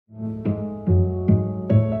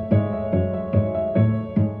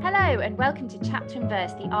and welcome to Chapter and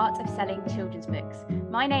Verse, the art of selling children's books.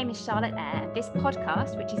 My name is Charlotte Eyre, and this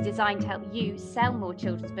podcast, which is designed to help you sell more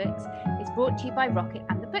children's books, is brought to you by Rocket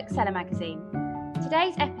and the Bookseller magazine.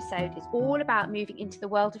 Today's episode is all about moving into the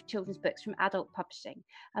world of children's books from adult publishing,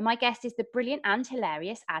 and my guest is the brilliant and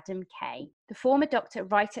hilarious Adam Kay. The former doctor,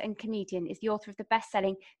 writer and comedian is the author of the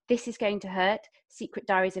best-selling This Is Going to Hurt, Secret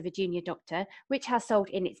Diaries of a Junior Doctor, which has sold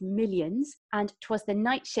in its millions, and 'Twas the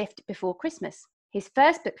Night Shift Before Christmas. His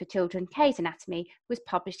first book for children, Kay's Anatomy, was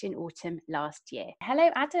published in autumn last year. Hello,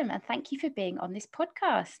 Adam, and thank you for being on this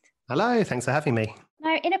podcast. Hello, thanks for having me.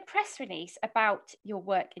 Now, in a press release about your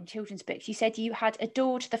work in children's books, you said you had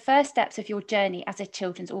adored the first steps of your journey as a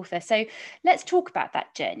children's author. So let's talk about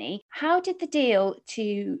that journey. How did the deal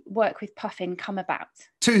to work with Puffin come about?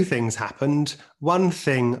 Two things happened. One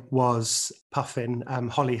thing was Puffin,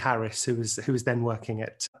 Holly Harris, who was then working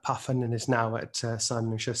at Puffin and is now at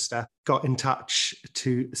Simon & Schuster, got in touch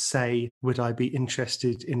to say, would I be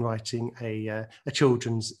interested in writing a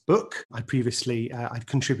children's book? I'd previously I'd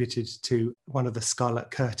contributed to one of the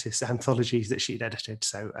Scarlett Curtis anthologies that she'd edited.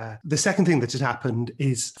 So the second thing that had happened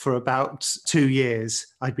is for about 2 years,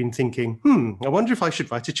 I'd been thinking, I wonder if I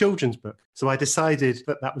should write a children's book. So I decided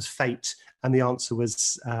that was fate. And the answer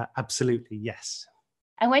was absolutely yes.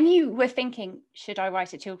 And when you were thinking, should I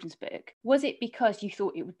write a children's book, was it because you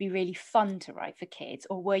thought it would be really fun to write for kids?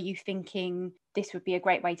 Or were you thinking this would be a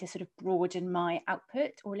great way to sort of broaden my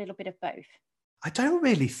output, or a little bit of both? I don't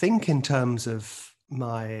really think in terms of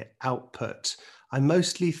my output. I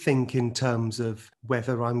mostly think in terms of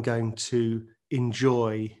whether I'm going to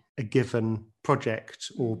enjoy a given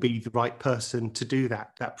project or be the right person to do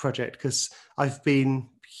that project, because I've been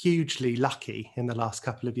hugely lucky in the last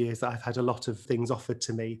couple of years that I've had a lot of things offered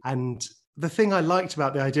to me. And the thing I liked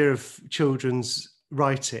about the idea of children's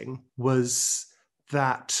writing was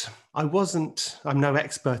that I'm no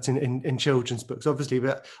expert in children's books, obviously,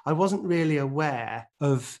 but I wasn't really aware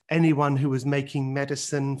of anyone who was making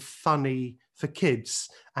medicine funny for kids.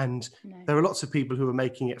 And there are lots of people who are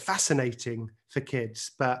making it fascinating for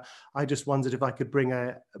kids, but I just wondered if I could bring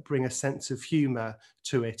a sense of humour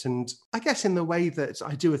to it. And I guess in the way that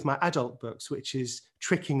I do with my adult books, which is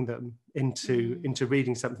tricking them into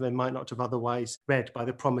reading something they might not have otherwise read by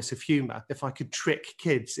the promise of humour. If I could trick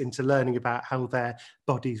kids into learning about how their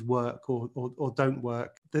bodies work or don't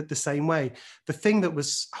work the same way. The thing that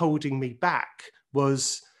was holding me back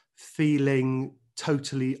was feeling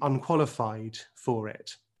totally unqualified for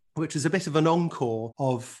it, which was a bit of an encore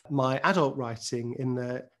of my adult writing in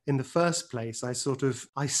the first place. I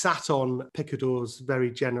sat on Picador's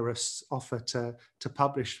very generous offer to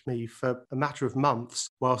publish me for a matter of months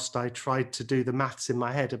whilst I tried to do the maths in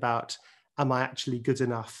my head about, am I actually good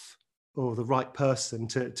enough or the right person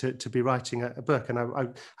to be writing a book? And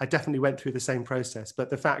I definitely went through the same process.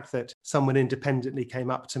 But the fact that someone independently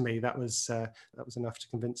came up to me, that was enough to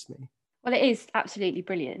convince me. Well, it is absolutely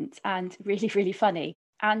brilliant and really, really funny.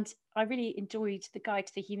 And I really enjoyed the Guide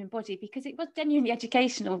to the Human Body because it was genuinely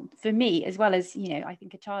educational for me, as well as, I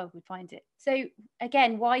think a child would find it. So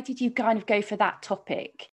again, why did you kind of go for that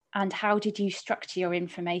topic? And how did you structure your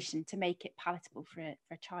information to make it palatable for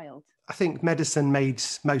a child? I think medicine made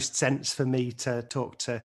most sense for me to talk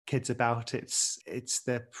to kids about. It's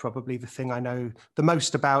probably the thing I know the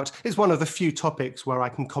most about. It's one of the few topics where I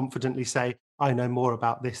can confidently say, I know more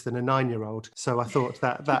about this than a 9-year-old. So I thought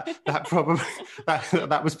that probably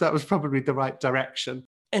that was probably the right direction.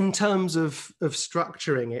 In terms of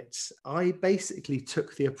structuring it, I basically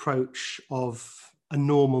took the approach of a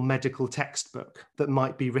normal medical textbook that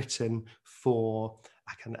might be written for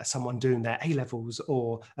someone doing their A-levels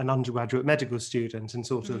or an undergraduate medical student, and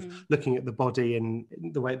sort of looking at the body in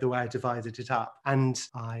the way I divided it up. And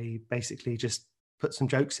I basically just put some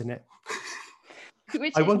jokes in it.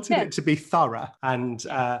 I wanted it to be thorough, and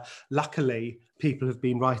luckily people have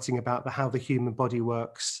been writing about how the human body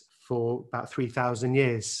works for about 3,000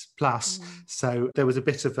 years plus. So there was a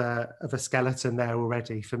bit of a skeleton there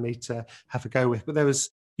already for me to have a go with. But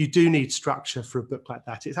you do need structure for a book like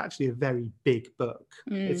that. It's actually a very big book.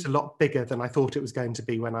 It's a lot bigger than I thought it was going to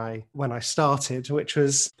be when I started, which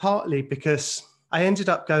was partly because I ended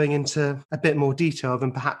up going into a bit more detail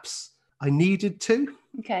than perhaps I needed to.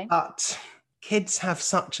 Okay. But kids have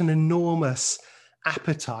such an enormous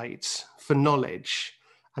appetite for knowledge,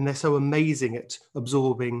 and they're so amazing at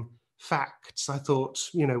absorbing facts. I thought,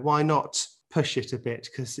 why not push it a bit?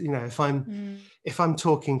 Because, if I'm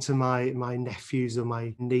talking to my nephews or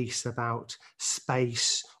my niece about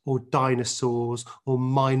space or dinosaurs or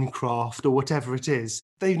Minecraft or whatever it is,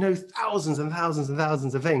 they know thousands and thousands and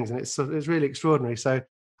thousands of things, and it's really extraordinary. So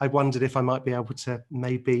I wondered if I might be able to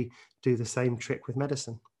maybe do the same trick with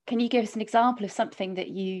medicine. Can you give us an example of something that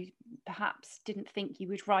you perhaps didn't think you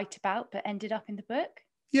would write about but ended up in the book?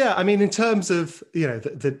 Yeah, I mean, in terms of,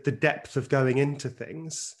 the depth of going into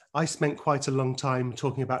things, I spent quite a long time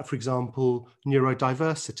talking about, for example,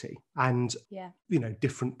 neurodiversity and,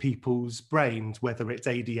 different people's brains, whether it's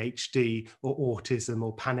ADHD or autism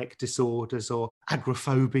or panic disorders or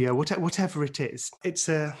agoraphobia, whatever it is. It's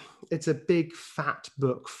a big, fat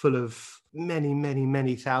book full of many, many,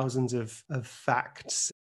 many thousands of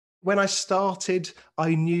facts. When I started,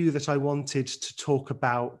 I knew that I wanted to talk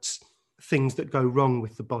about things that go wrong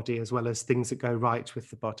with the body as well as things that go right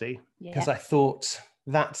with the body. Because I thought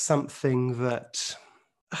that's something that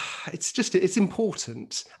it's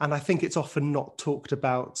important. And I think it's often not talked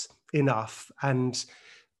about enough. And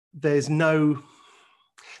the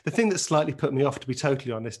thing that slightly put me off, to be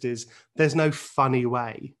totally honest, is there's no funny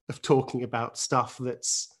way of talking about stuff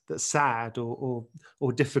that's sad or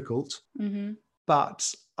difficult. Mm-hmm.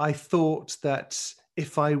 But I thought that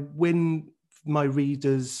if I win my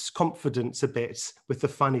readers' confidence a bit with the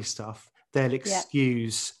funny stuff, they'll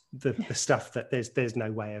excuse the stuff that there's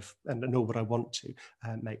no way of, and nor would I want to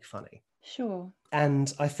make funny. Sure.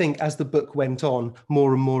 And I think as the book went on,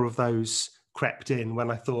 more and more of those crept in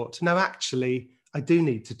when I thought, no, actually, I do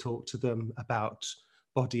need to talk to them about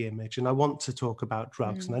body image, and I want to talk about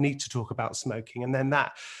drugs, and I need to talk about smoking. And then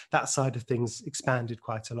that side of things expanded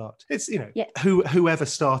quite a lot. It's, whoever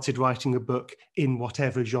started writing a book in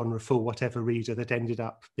whatever genre for whatever reader, that ended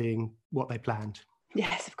up being what they planned.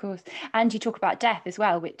 Yes, of course. And you talk about death as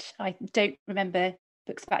well, which I don't remember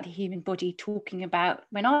books about the human body talking about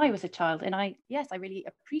when I was a child. And I really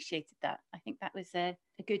appreciated that. I think that was a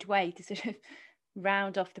good way to sort of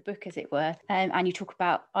round off the book, as it were. And you talk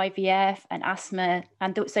about IVF and asthma,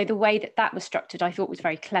 and so the way that was structured I thought was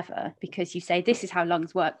very clever, because you say this is how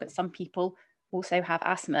lungs work, but some people also have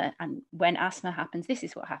asthma, and when asthma happens, this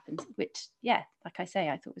is what happens, which like I say,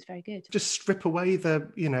 I thought was very good. Just strip away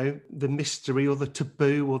the mystery or the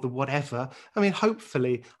taboo or the whatever. I mean,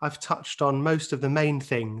 hopefully I've touched on most of the main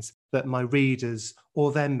things that my readers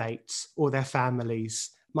or their mates or their families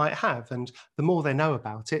might have, and the more they know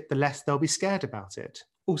about it, the less they'll be scared about it.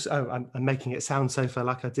 Also, I'm making it sound so far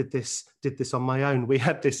like I did this on my own. We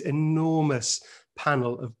had this enormous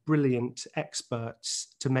panel of brilliant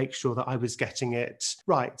experts to make sure that I was getting it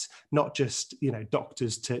right, not just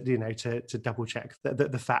doctors to double check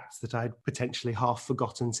the facts that I'd potentially half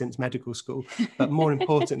forgotten since medical school, but more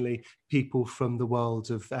importantly, people from the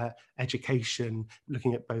world of education,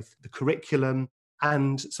 looking at both the curriculum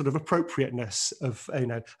and sort of appropriateness of,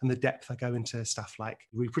 and the depth I go into stuff like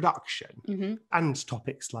reproduction and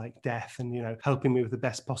topics like death, and, helping me with the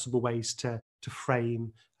best possible ways to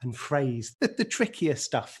frame and phrase the trickier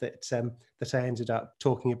stuff that I ended up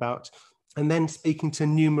talking about. And then speaking to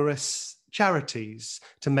numerous charities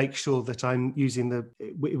to make sure that I'm using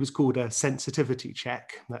it was called a sensitivity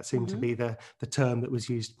check. That seemed to be the term that was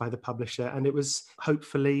used by the publisher. And it was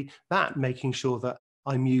hopefully that, making sure that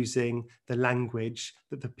I'm using the language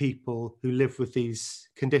that the people who live with these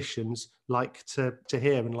conditions like to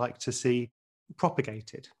hear and like to see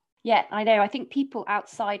propagated. Yeah, I know. I think people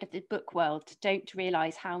outside of the book world don't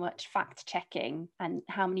realise how much fact checking and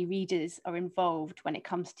how many readers are involved when it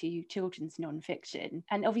comes to children's non-fiction.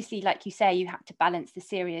 And obviously, like you say, you have to balance the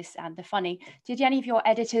serious and the funny. Did any of your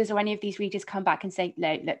editors or any of these readers come back and say,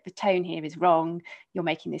 look, the tone here is wrong, you're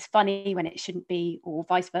making this funny when it shouldn't be, or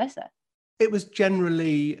vice versa? It was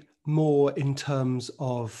generally more in terms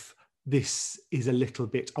of, this is a little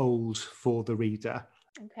bit old for the reader.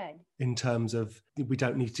 Okay. In terms of, we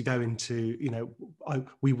don't need to go into,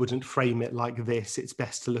 we wouldn't frame it like this. It's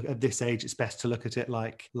best to look at this age. It's best to look at it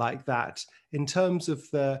like that. In terms of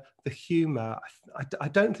the humour, I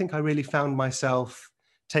don't think I really found myself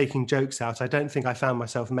taking jokes out. I don't think I found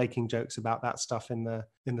myself making jokes about that stuff in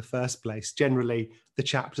the first place. Generally, the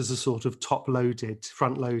chapters are sort of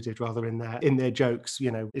front-loaded rather in their jokes.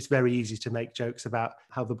 It's very easy to make jokes about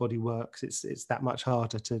how the body works. It's that much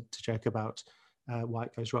harder to joke about why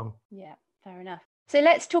it goes wrong. Yeah, fair enough. So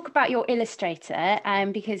let's talk about your illustrator,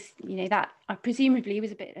 because that presumably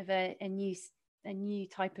was a bit of a new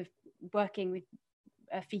type of working with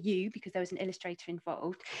for you, because there was an illustrator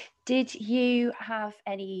involved. Did you have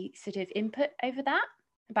any sort of input over that,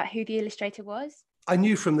 about who the illustrator was? I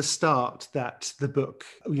knew from the start that the book,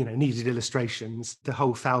 needed illustrations. The whole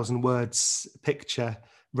 1,000 words picture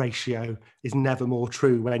ratio is never more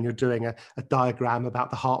true when you're doing a diagram about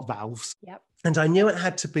the heart valves. Yep. And I knew it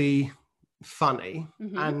had to be funny.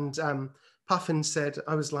 And Puffin said,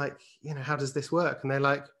 I was like, how does this work? And they're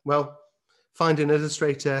like, well, find an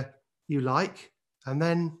illustrator you like and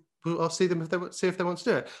then I'll see them see if they want to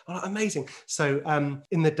do it. I'm like, amazing. So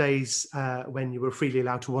in the days when you were freely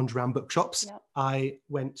allowed to wander around bookshops, Yep. I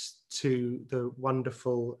went to the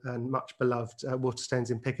wonderful and much beloved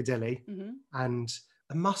Waterstones in Piccadilly, and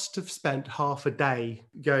I must have spent half a day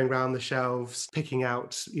going around the shelves, picking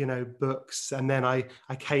out, books. And then I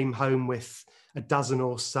came home with a dozen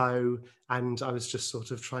or so, and I was just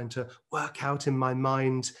sort of trying to work out in my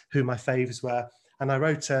mind who my faves were. And I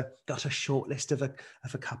got a short list of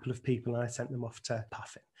a couple of people, and I sent them off to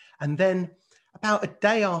Puffin. And then about a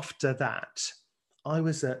day after that, I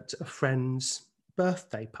was at a friend's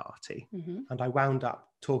birthday party, and I wound up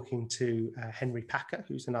talking to Henry Packer,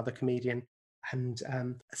 who's another comedian. And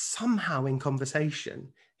somehow in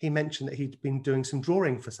conversation, he mentioned that he'd been doing some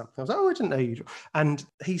drawing for something. I was like, oh, I didn't know you draw. And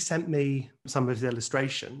he sent me some of his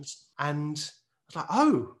illustrations. And I was like,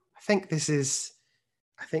 oh, I think this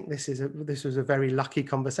was a very lucky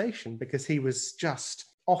conversation, because he was just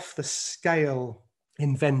off the scale,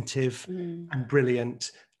 inventive and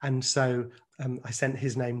brilliant. And so I sent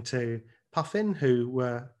his name to Puffin, who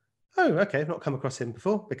were, oh, okay, I've not come across him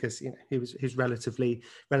before, because he was relatively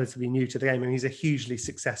new to the game, and he's a hugely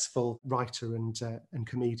successful writer and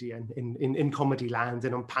comedian in comedy land,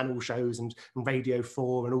 and on panel shows and Radio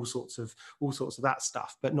 4 and all sorts of that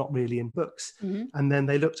stuff, but not really in books. And then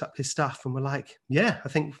they looked up his stuff and were like, yeah, I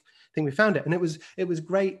think we found it. And it was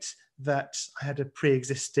great that I had a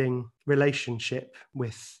pre-existing relationship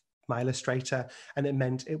with my illustrator, and it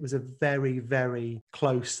meant it was a very, very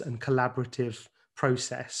close and collaborative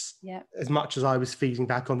process. Yeah. As much as I was feeding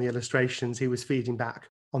back on the illustrations, he was feeding back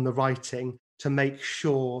on the writing, to make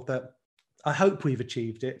sure that, I hope we've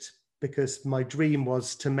achieved it, because my dream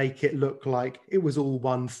was to make it look like it was all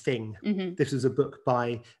one thing. This was a book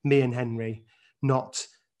by me and Henry, not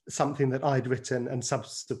something that I'd written and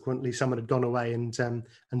subsequently someone had gone away and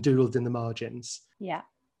doodled in the margins. Yeah.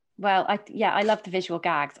 Well, I love the visual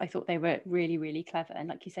gags. I thought they were really, really clever. And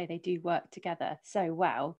like you say, they do work together so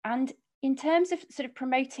well. And in terms of sort of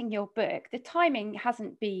promoting your book, the timing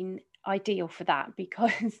hasn't been ideal for that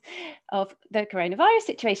because of the coronavirus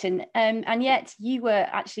situation. And yet you were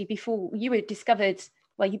actually, before you were discovered,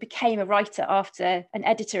 well, you became a writer after an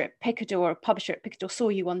editor at Picador, a publisher at Picador, saw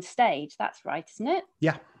you on stage. That's right, isn't it?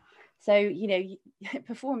 Yeah. So,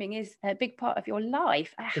 performing is a big part of your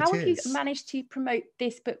life. How have you managed to promote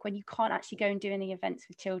this book when you can't actually go and do any events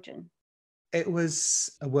with children? It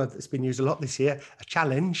was a word that's been used a lot this year, a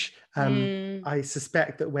challenge. I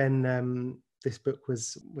suspect that when this book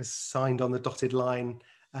was signed on the dotted line,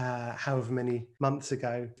 however many months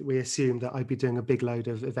ago, we assumed that I'd be doing a big load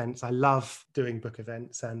of events. I love doing book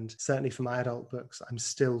events, and certainly for my adult books, I'm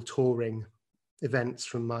still touring events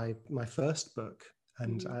from my first book.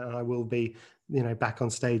 And I will be, back on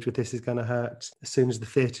stage with This Is Gonna Hurt as soon as the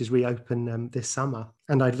theatres reopen this summer.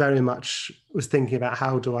 And I very much was thinking about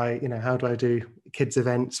how do I do kids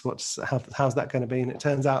events? How's that going to be? And it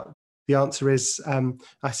turns out the answer is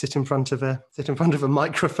I sit in front of a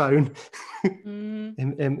microphone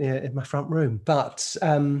in my front room. But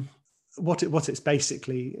what it's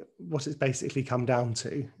basically come down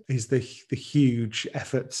to is the huge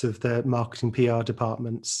efforts of the marketing PR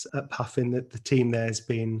departments at Puffin. That the team there has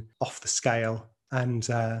been off the scale, and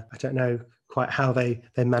I don't know quite how they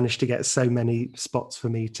managed to get so many spots for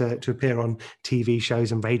me to appear on TV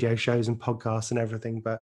shows and radio shows and podcasts and everything.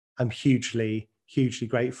 But I'm hugely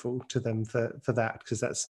grateful to them for that,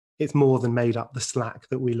 because it's more than made up the slack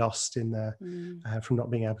that we lost from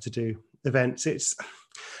not being able to do events.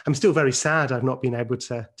 I'm still very sad I've not been able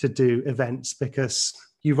to do events, because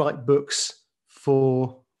you write books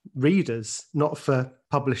for readers, not for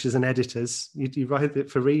publishers and editors. You write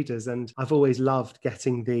it for readers, and I've always loved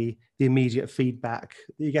getting the immediate feedback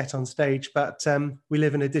that you get on stage. But we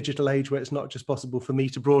live in a digital age where it's not just possible for me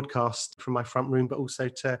to broadcast from my front room, but also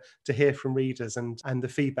to hear from readers, and the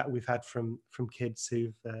feedback we've had from kids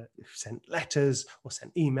who've sent letters or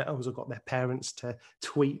sent emails or got their parents to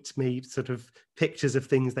tweet me sort of pictures of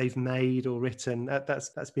things they've made or written.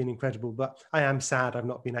 That's been incredible. But I am sad I've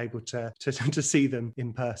not been able to see them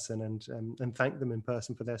in person and thank them in person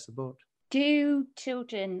for their support. Do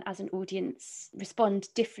children as an audience respond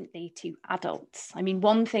differently to adults? I mean,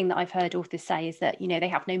 one thing that I've heard authors say is that, they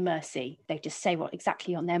have no mercy. They just say what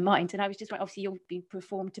exactly on their mind. And I was just wondering, obviously you'll be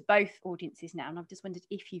performed to both audiences now, and I've just wondered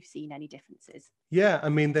if you've seen any differences. Yeah, I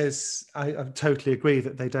mean, I totally agree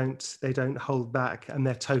that they don't hold back, and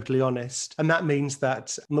they're totally honest. And that means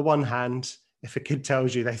that on the one hand, If a kid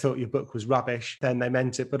tells you they thought your book was rubbish, then they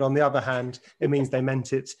meant it. But on the other hand, it means they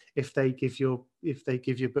meant it if they give your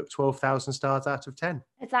book 12,000 stars out of 10.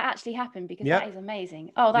 Has that actually happened? Because that is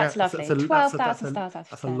amazing. Oh, that's lovely. 12,000 stars out of 10.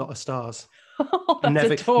 That's a lot of stars. Oh,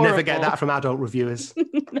 that's adorable. Never get that from adult reviewers.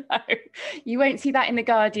 No, you won't see that in the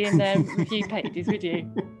Guardian review pages, would you?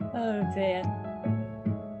 Oh dear.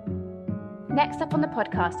 Next up on the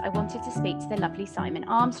podcast, I wanted to speak to the lovely Simon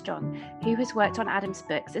Armstrong, who has worked on Adam's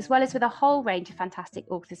books, as well as with a whole range of fantastic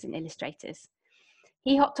authors and illustrators.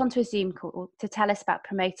 He hopped onto a Zoom call to tell us about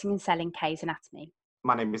promoting and selling Kay's Anatomy.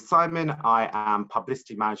 My name is Simon. I am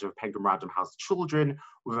publicity manager of Penguin Random House Children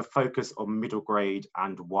with a focus on middle grade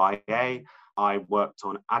and YA. I worked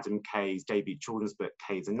on Adam Kay's debut children's book,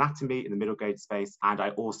 Kay's Anatomy, in the middle grade space, and I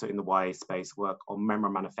also, in the YA space, work on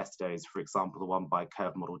memoir manifestos, for example, the one by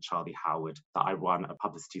curve model Charlie Howard that I won a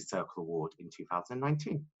Publicity Circle Award in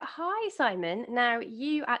 2019. Hi, Simon. Now,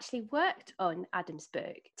 you actually worked on Adam's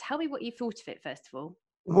book. Tell me what you thought of it, first of all.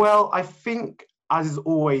 Well, I think, as is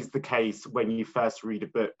always the case when you first read a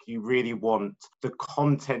book, you really want the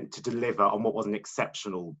content to deliver on what was an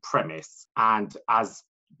exceptional premise. And as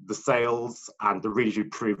the sales and the readers would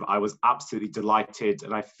prove, I was absolutely delighted.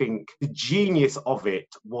 And I think the genius of it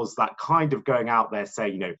was that kind of going out there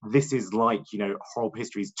saying, this is like, Horrible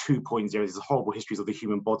Histories 2.0, this is Horrible Histories of the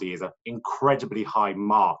Human Body, is an incredibly high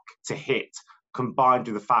mark to hit, combined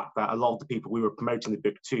with the fact that a lot of the people we were promoting the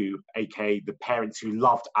book to, aka the parents who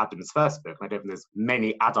loved Adam's first book, and I don't think there's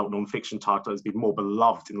many adult non-fiction titles that has been more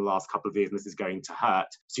beloved in the last couple of years, and this is going to hurt.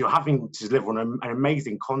 So you're having to deliver on an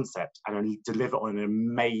amazing concept and deliver on an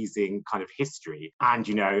amazing kind of history. And,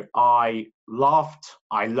 I laughed,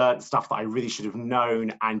 I learned stuff that I really should have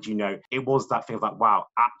known. And, it was that thing of like, wow,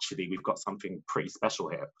 actually, we've got something pretty special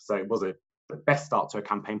here. So it was the best start to a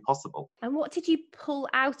campaign possible. And what did you pull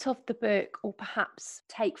out of the book, or perhaps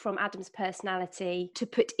take from Adam's personality to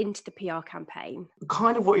put into the PR campaign?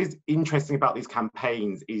 Kind of what is interesting about these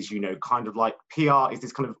campaigns is, kind of like PR is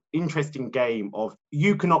this kind of interesting game of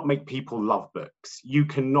you cannot make people love books. You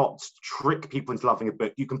cannot trick people into loving a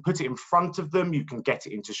book. You can put it in front of them. You can get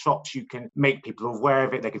it into shops. You can make people aware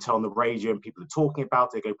of it. They can turn on the radio and people are talking about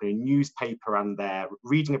it. They go open a newspaper and they're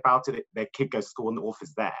reading about it. Their kid goes to school and the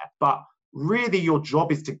author's there. But really, your job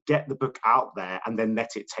is to get the book out there and then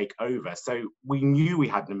let it take over. So we knew we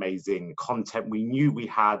had an amazing content. We knew we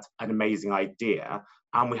had an amazing idea.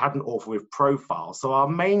 And we had an author with profile. So our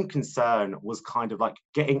main concern was kind of like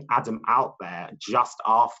getting Adam out there just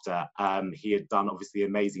after he had done obviously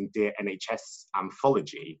amazing Dear NHS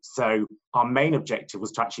anthology. So our main objective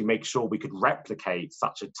was to actually make sure we could replicate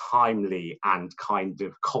such a timely and kind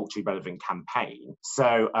of culturally relevant campaign.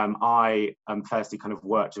 So I firstly kind of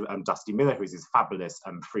worked with Dusty Miller, who is his fabulous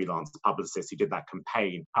freelance publicist who did that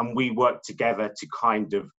campaign. And we worked together to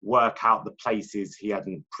kind of work out the places he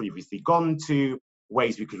hadn't previously gone to,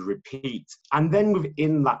 ways we could repeat. And then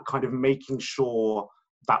within that, kind of making sure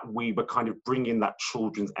that we were kind of bringing that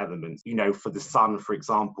children's element. For The Sun, for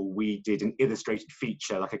example, we did an illustrated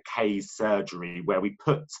feature, like a Kay's surgery, where we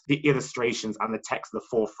put the illustrations and the text at the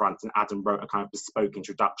forefront, and Adam wrote a kind of bespoke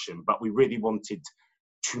introduction. But we really wanted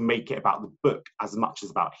to make it about the book as much as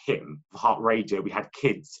about him. For Heart Radio, we had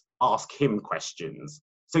kids ask him questions.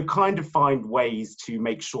 So kind of find ways to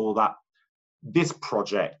make sure that this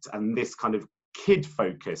project and this kind of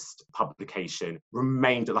kid-focused publication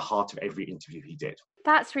remained at the heart of every interview he did.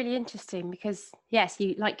 That's really interesting because, yes,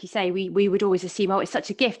 like you say, we would always assume, it's such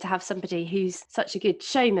a gift to have somebody who's such a good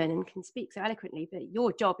showman and can speak so eloquently, but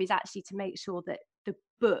your job is actually to make sure that the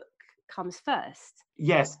book comes first.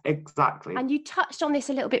 Yes, exactly. And you touched on this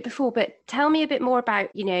a little bit before, but tell me a bit more about,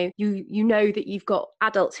 you know that you've got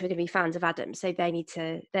adults who are going to be fans of Adam, so they're going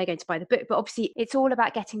to buy the book, but obviously it's all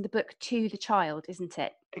about getting the book to the child, isn't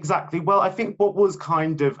it? Exactly. Well, I think what was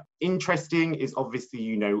kind of interesting is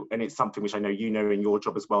obviously, and it's something which I know in your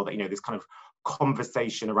job as well, that, this kind of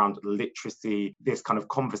conversation around literacy, this kind of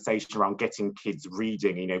conversation around getting kids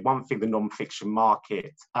reading. One thing the non-fiction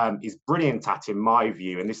market is brilliant at, in my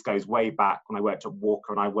view, and this goes way back when I worked at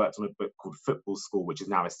Walker and I worked on a book called Football School, which is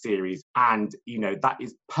now a series. And, that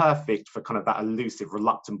is perfect for kind of that elusive,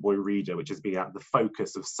 reluctant boy reader, which has been at the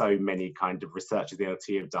focus of so many kind of researchers the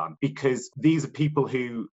LT have done, because these are people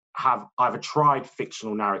who have either tried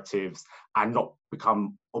fictional narratives and not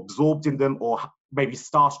become absorbed in them, or maybe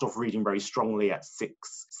started off reading very strongly at 6,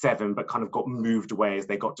 7, but kind of got moved away as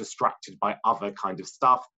they got distracted by other kind of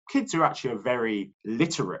stuff, kids who actually are very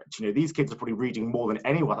literate. You know, these kids are probably reading more than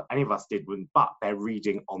any of us did, but they're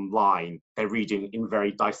reading online. They're reading in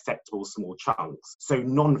very dissectable small chunks. So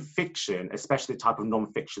non-fiction, especially the type of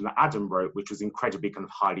non-fiction that Adam wrote, which was incredibly kind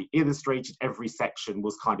of highly illustrated. Every section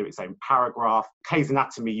was kind of its own paragraph. Kay's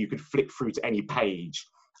Anatomy, you could flick through to any page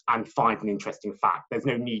and find an interesting fact. There's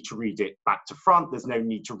no need to read it back to front. There's no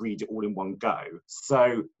need to read it all in one go.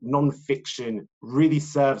 So non-fiction really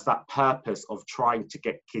serves that purpose of trying to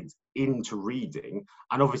get kids into reading.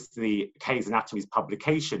 And obviously Kay's Anatomy's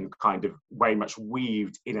publication kind of very much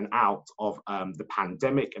weaved in and out of the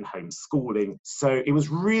pandemic and homeschooling. So it was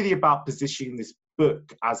really about positioning this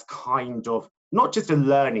book as kind of not just a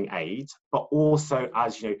learning aid, but also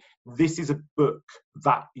as, you know, this is a book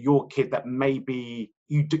that your kid that maybe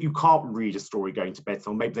you can't read a story going to bed,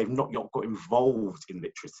 or maybe they've not yet got involved in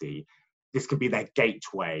literacy. This can be their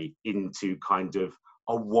gateway into kind of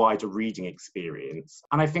a wider reading experience.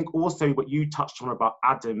 And I think also what you touched on about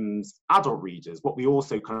Adam's adult readers, what we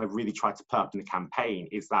also kind of really tried to put up in the campaign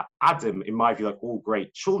is that Adam, in my view, like all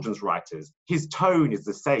great children's writers, his tone is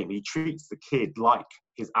the same. He treats the kid like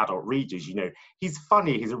his adult readers. You know, he's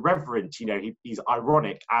funny, he's irreverent, you know, he's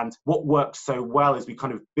ironic. And what works so well is we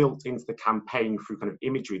kind of built into the campaign through kind of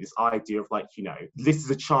imagery, this idea of like, you know, this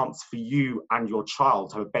is a chance for you and your child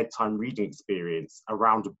to have a bedtime reading experience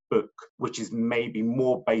around a book, which is maybe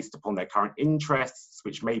more based upon their current interests,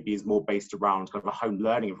 which maybe is more based around kind of a home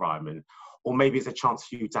learning environment. Or maybe it's a chance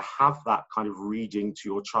for you to have that kind of reading to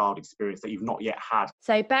your child experience that you've not yet had.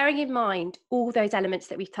 So bearing in mind all those elements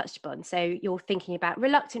that we've touched upon, so you're thinking about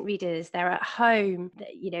reluctant readers, they're at home,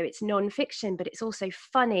 you know, it's non-fiction, but it's also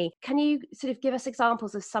funny. Can you sort of give us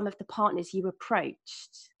examples of some of the partners you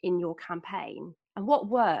approached in your campaign and what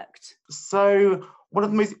worked? So one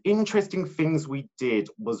of the most interesting things we did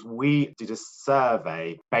was we did a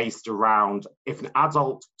survey based around if an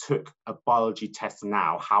adult took a biology test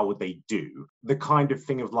now, how would they do? The kind of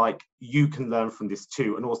thing of like, you can learn from this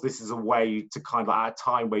too. And also this is a way to kind of, at a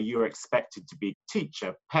time where you're expected to be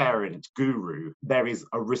teacher, parent, guru, there is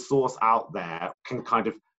a resource out there can kind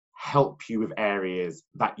of help you with areas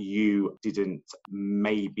that you didn't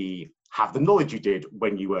maybe have the knowledge you did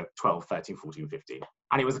when you were 12, 13, 14, 15.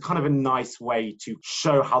 And it was a kind of a nice way to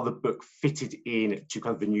show how the book fitted in to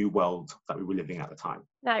kind of the new world that we were living at the time.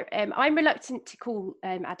 Now, I'm reluctant to call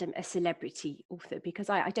Adam a celebrity author because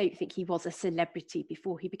I don't think he was a celebrity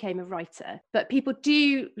before he became a writer. But people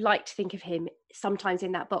do like to think of him sometimes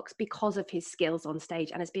in that box because of his skills on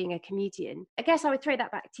stage and as being a comedian. I guess I would throw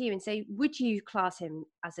that back to you and say, would you class him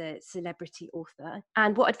as a celebrity author?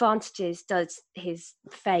 And what advantages does his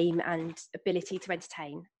fame and ability to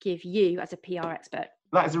entertain give you as a PR expert?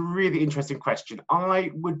 That is a really interesting question.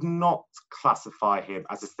 I would not classify him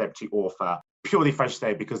as a celebrity author, purely French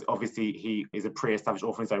today, because obviously he is a pre-established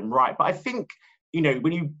author in his own right. But I think, you know,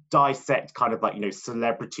 when you dissect kind of like, you know,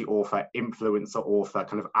 celebrity author, influencer author,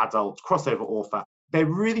 kind of adult crossover author, they're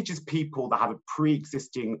really just people that have a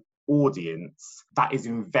pre-existing audience that is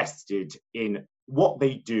invested in what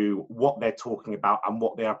they do, what they're talking about, and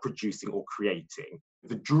what they are producing or creating.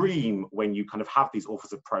 The dream when you kind of have these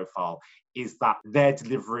authors of profile is that they're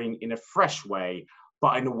delivering in a fresh way,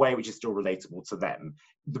 but in a way which is still relatable to them.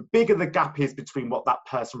 The bigger the gap is between what that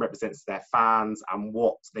person represents to their fans and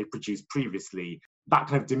what they produced previously, that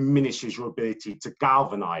kind of diminishes your ability to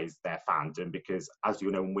galvanize their fandom, because as you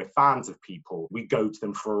know, when we're fans of people, we go to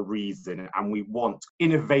them for a reason and we want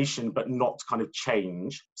innovation but not kind of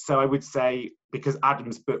change. So I would say, because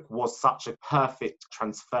Adam's book was such a perfect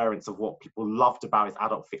transference of what people loved about his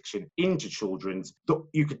adult fiction into children's, that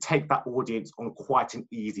you could take that audience on quite an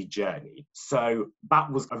easy journey. So that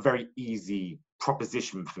was a very easy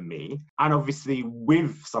proposition for me. And obviously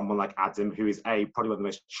with someone like Adam, who is probably one of the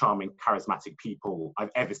most charming, charismatic people I've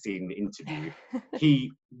ever seen in the interview,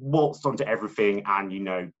 he waltzed onto everything and, you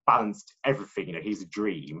know, balanced everything. You know, he's a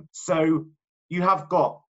dream. So you have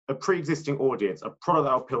got a pre-existing audience, a product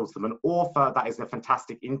that appeals to them, an author that is a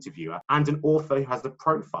fantastic interviewer, and an author who has a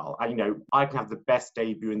profile. And, you know, I can have the best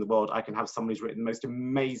debut in the world. I can have someone who's written the most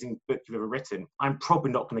amazing book you've ever written. I'm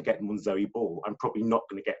probably not going to get them on Zoe Ball. I'm probably not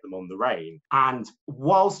going to get them on The Rain. And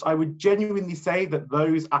whilst I would genuinely say that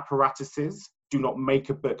those apparatuses do not make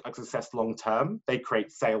a book a success long term, they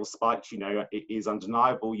create sales spikes. You know, it is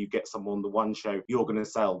undeniable. You get someone on the one show, you're going to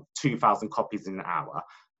sell 2,000 copies in an hour.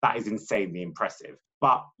 That is insanely impressive.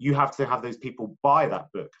 But you have to have those people buy that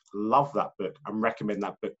book, love that book, and recommend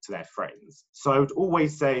that book to their friends. So I would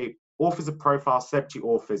always say authors of profile, celebrity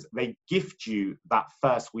authors, they gift you that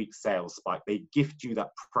first week sales spike. They gift you that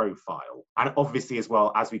profile. And obviously, as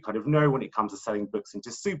well, as we kind of know, when it comes to selling books into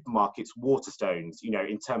supermarkets, Waterstones, you know,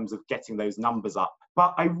 in terms of getting those numbers up.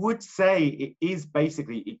 But I would say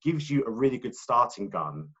it gives you a really good starting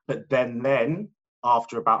gun. But then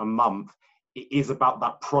after about a month, it is about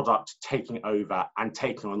that product taking over and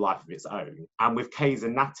taking on life of its own. And with Kay's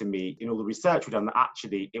Anatomy, in all the research we've done, that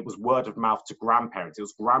actually it was word of mouth to grandparents. It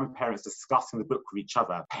was grandparents discussing the book with each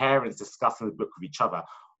other, parents discussing the book with each other,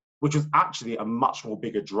 which was actually a much more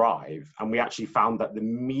bigger drive. And we actually found that the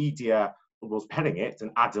media was penning it,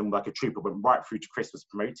 and Adam, like a trooper, went right through to Christmas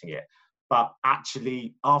promoting it. But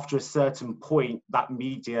actually, after a certain point, that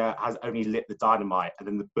media has only lit the dynamite, and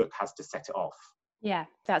then the book has to set it off. Yeah,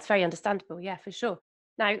 that's very understandable. Yeah, for sure.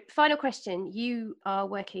 Now, final question. You are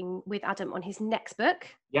working with Adam on his next book.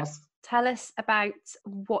 Yes. Tell us about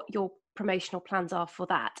what your promotional plans are for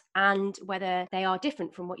that and whether they are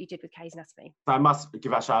different from what you did with Kay's Anatomy. I must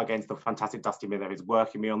give a shout out again to the fantastic Dusty Miller who's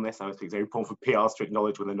working me on this. I think it's very important for PRs to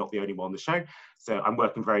acknowledge when they're not the only one on the show. So I'm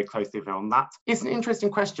working very closely with her on that. It's an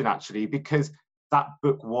interesting question, actually, because that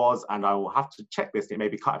book was, and I will have to check this, it may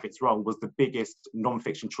be cut if it's wrong, was the biggest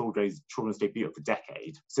non-fiction children's debut of the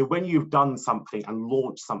decade. So when you've done something and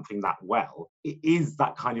launched something that well, it is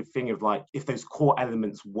that kind of thing of like, if those core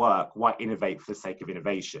elements work, why innovate for the sake of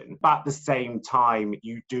innovation? But at the same time,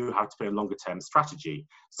 you do have to put a longer term strategy.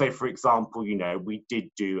 So for example, you know, we did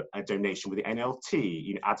do a donation with the NLT,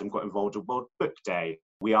 you know, Adam got involved in World Book Day.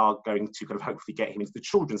 We are going to kind of hopefully get him into the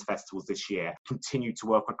children's festivals this year, continue to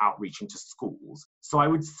work on outreach into schools. So I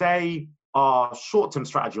would say our short-term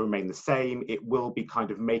strategy will remain the same. It will be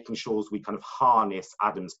kind of making sure we kind of harness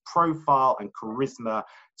Adam's profile and charisma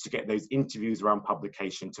to get those interviews around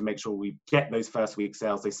publication, to make sure we get those first week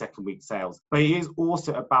sales, those second week sales. But it is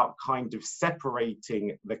also about kind of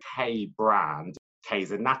separating the Kay brand,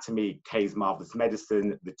 Kay's Anatomy, Kay's Marvelous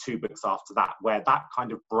Medicine, the two books after that, where that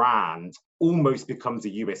kind of brand almost becomes a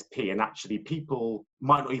USP, and actually people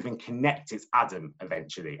might not even connect it's Adam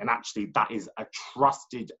eventually. And actually that is a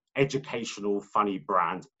trusted, educational, funny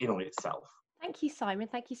brand in on itself. Thank you, Simon.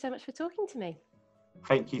 Thank you so much for talking to me.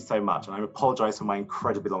 Thank you so much. And I apologise for my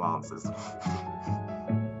incredibly long answers.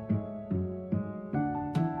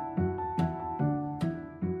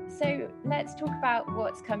 Let's talk about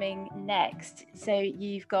what's coming next. So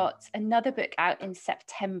you've got another book out in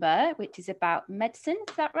September, which is about medicine.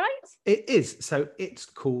 Is that right? It is. So it's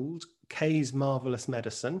called Kay's Marvelous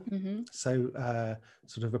Medicine. Mm-hmm. So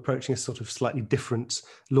sort of approaching a sort of slightly different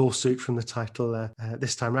lawsuit from the title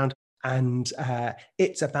this time around. And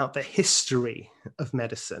it's about the history of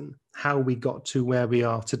medicine, how we got to where we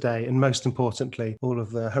are today, and most importantly, all of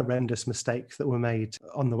the horrendous mistakes that were made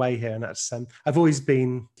on the way here. And that's I've always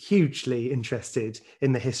been hugely interested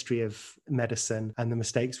in the history of medicine and the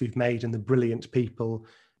mistakes we've made and the brilliant people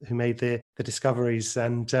who made the discoveries.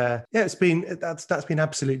 And that's been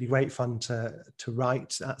absolutely great fun to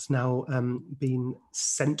write. That's now been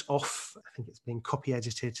sent off. I think it's being copy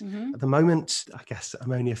edited at the moment. I guess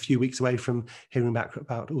I'm only a few weeks away from hearing back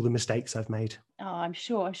about all the mistakes I've made. Oh, I'm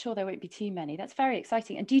sure there won't be too many. That's very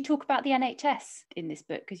exciting. And do you talk about the NHS in this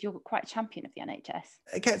book? Because you're quite a champion of the NHS.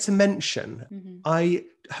 It gets a mention. Mm-hmm. I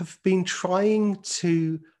have been trying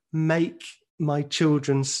to make my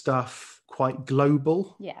children's stuff quite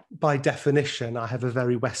global. Yeah. By definition, I have a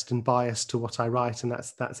very Western bias to what I write, and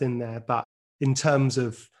that's in there. But in terms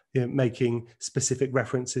of making specific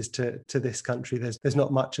references to this country, there's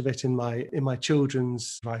not much of it in my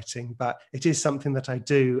children's writing, but it is something that I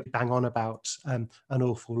do bang on about an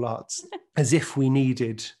awful lot. As if we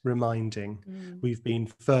needed reminding. We've been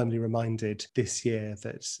firmly reminded this year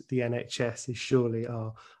that the NHS is surely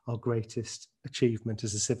our greatest achievement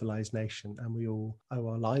as a civilized nation, and we all owe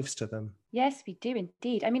our lives to them. Yes, we do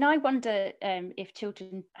indeed. I mean, I wonder if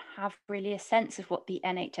children have really a sense of what the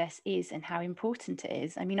NHS is and how important it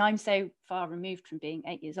is. I mean, I'm so far removed from being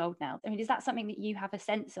 8 years old now. I mean, is that something that you have a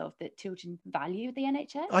sense of, that children value the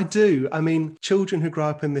NHS? I do. I mean, children who grow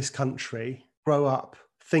up in this country grow up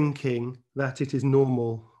thinking that it is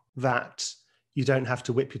normal that you don't have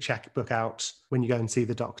to whip your checkbook out when you go and see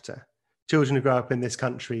the doctor. Children who grow up in this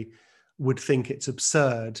country would think it's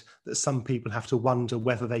absurd that some people have to wonder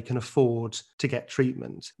whether they can afford to get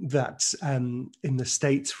treatment. That in the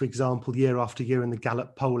States, for example, year after year in the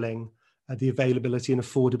Gallup polling, the availability and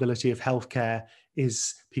affordability of healthcare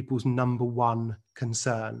is people's number one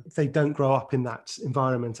concern. They don't grow up in that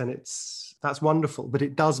environment, and that's wonderful. But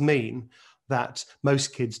it does mean that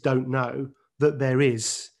most kids don't know that there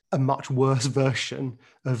is a much worse version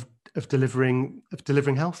of delivering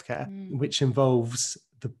healthcare, which involves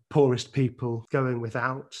the poorest people going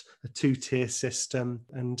without, a 2-tier system,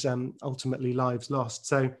 and ultimately lives lost.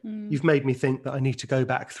 So you've made me think that I need to go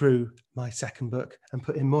back through my second book and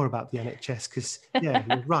put in more about the NHS, because yeah,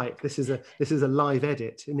 you're right. This is a live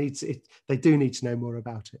edit. They do need to know more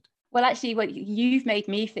about it. Well, actually, what you've made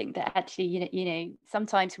me think that actually,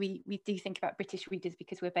 sometimes we do think about British readers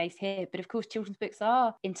because we're based here, but of course, children's books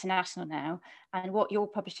are international now. And what your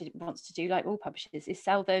publisher wants to do, like all publishers, is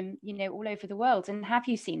sell them, all over the world. And have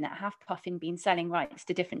you seen that? Have Puffin been selling rights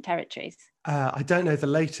to different territories? I don't know the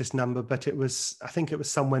latest number, but I think it was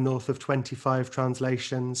somewhere north of 25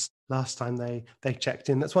 translations last time they checked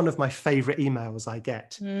in. That's one of my favourite emails I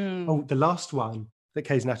get. Oh, the last one that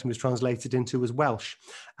Kay's Anatomy was translated into was Welsh,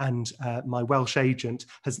 and my Welsh agent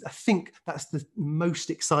I think that's the most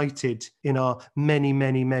excited in our many,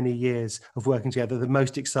 many, many years of working together. The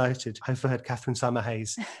most excited I've heard Catherine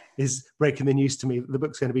Summerhayes is breaking the news to me that the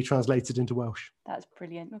book's going to be translated into Welsh. That's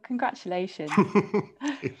brilliant. Well, congratulations.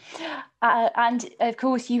 And of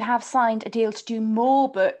course, you have signed a deal to do more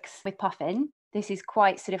books with Puffin. This is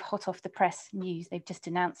quite sort of hot off the press news. They've just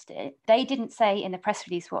announced it. They didn't say in the press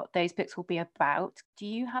release what those books will be about. Do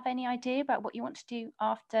you have any idea about what you want to do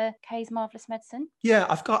after Kay's Marvellous Medicine? Yeah,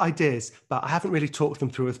 I've got ideas, but I haven't really talked them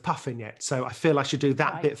through with Puffin yet. So I feel I should do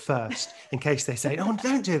that bit first in case they say, oh,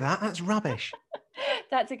 don't do that. That's rubbish.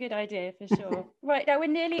 That's a good idea for sure. Right, now we're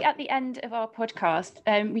nearly at the end of our podcast.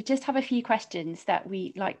 We just have a few questions that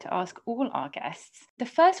we like to ask all our guests. The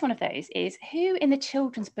first one of those is, who in the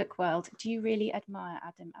children's book world do you really admire,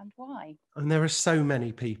 Adam, and why? And there are so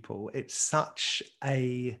many people. It's such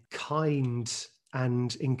a kind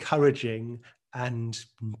and encouraging and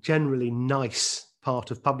generally nice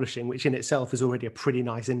part of publishing, which in itself is already a pretty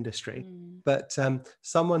nice industry. But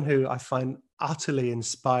someone who I find utterly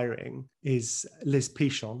inspiring is Liz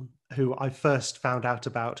Pichon, who I first found out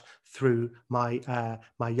about through my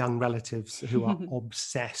young relatives who are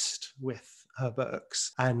obsessed with her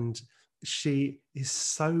books. And she is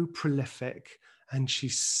so prolific and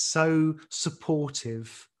she's so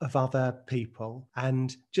supportive of other people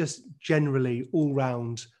and just generally all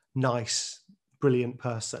round nice, brilliant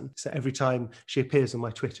person. So every time she appears on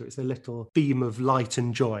my Twitter, it's a little beam of light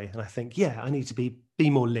and joy. And I think, I need to be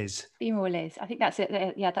more Liz. Be more Liz. I think that's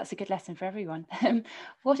it. Yeah, that's a good lesson for everyone.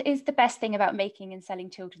 What is the best thing about making and selling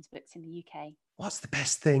children's books in the UK? What's the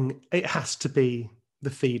best thing? It has to be the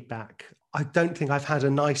feedback. I don't think I've had a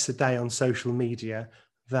nicer day on social media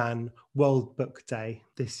than World Book Day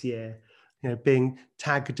this year. Being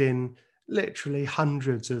tagged in literally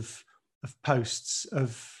hundreds of posts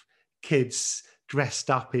of kids dressed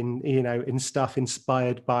up in stuff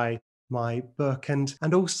inspired by my book. And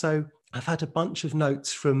also I've had a bunch of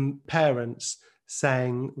notes from parents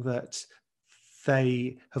saying that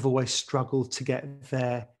they have always struggled to get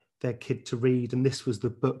their kid to read, and this was the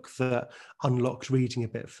book that unlocked reading a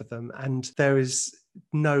bit for them. And there is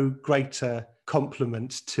no greater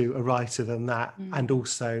compliment to a writer than that. And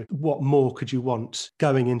also, what more could you want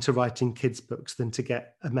going into writing kids' books than to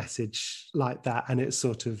get a message like that? And it's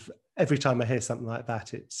sort of, every time I hear something like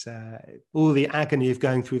that, it's all the agony of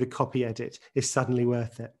going through the copy edit is suddenly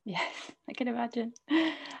worth it. Yes, I can imagine.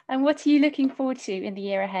 And what are you looking forward to in the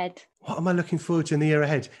year ahead? What am I looking forward to in the year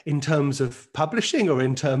ahead? In terms of publishing or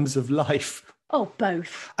in terms of life? Oh,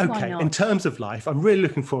 both. Okay, in terms of life, I'm really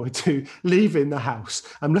looking forward to leaving the house.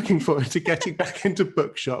 I'm looking forward to getting back into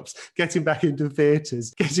bookshops, getting back into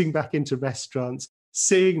theatres, getting back into restaurants,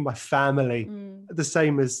 seeing my family, the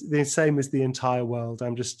same as the entire world.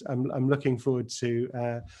 I'm looking forward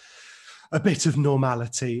to a bit of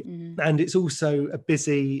normality. And it's also a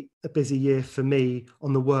busy year for me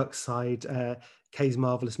on the work side. Kay's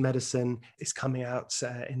Marvellous Medicine is coming out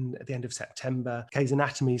at the end of September. Kay's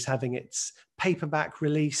Anatomy is having its paperback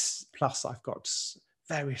release. Plus, I've got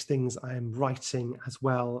various things I am writing as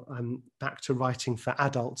well. I'm back to writing for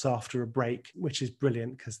adults after a break, which is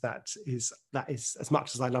brilliant because that is as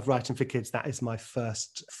much as I love writing for kids, that is my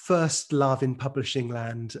first love in publishing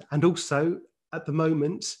land. And also, at the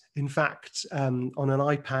moment, in fact, on an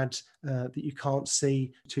iPad that you can't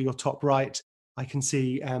see to your top right, I can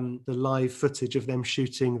see the live footage of them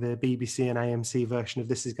shooting the BBC and AMC version of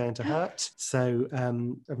This Is Going to Hurt. So,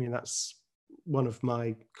 that's one of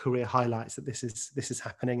my career highlights, that this is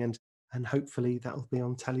happening, and hopefully that will be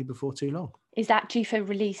on telly before too long. Is that due for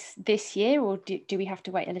release this year, or do we have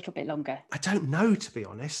to wait a little bit longer? I don't know, to be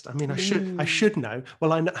honest. I should know.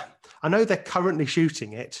 Well, I know they're currently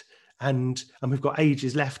shooting it, and we've got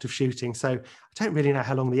ages left of shooting, so I don't really know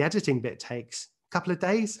how long the editing bit takes. A couple of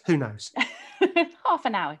days? Who knows? Half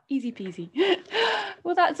an hour, easy peasy.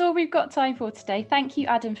 Well, that's all we've got time for today. Thank you,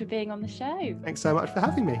 Adam, for being on the show. Thanks so much for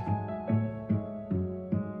having me.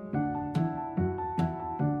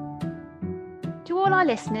 all our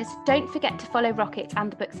listeners, don't forget to follow Rocket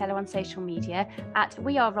and The Bookseller on social media at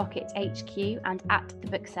We Are Rocket HQ and at The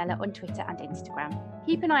Bookseller on Twitter and Instagram.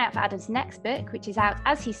 Keep an eye out for Adam's next book, which is out,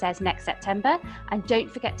 as he says, next September. And don't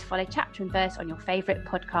forget to follow Chapter and Verse on your favourite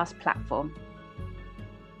podcast platform.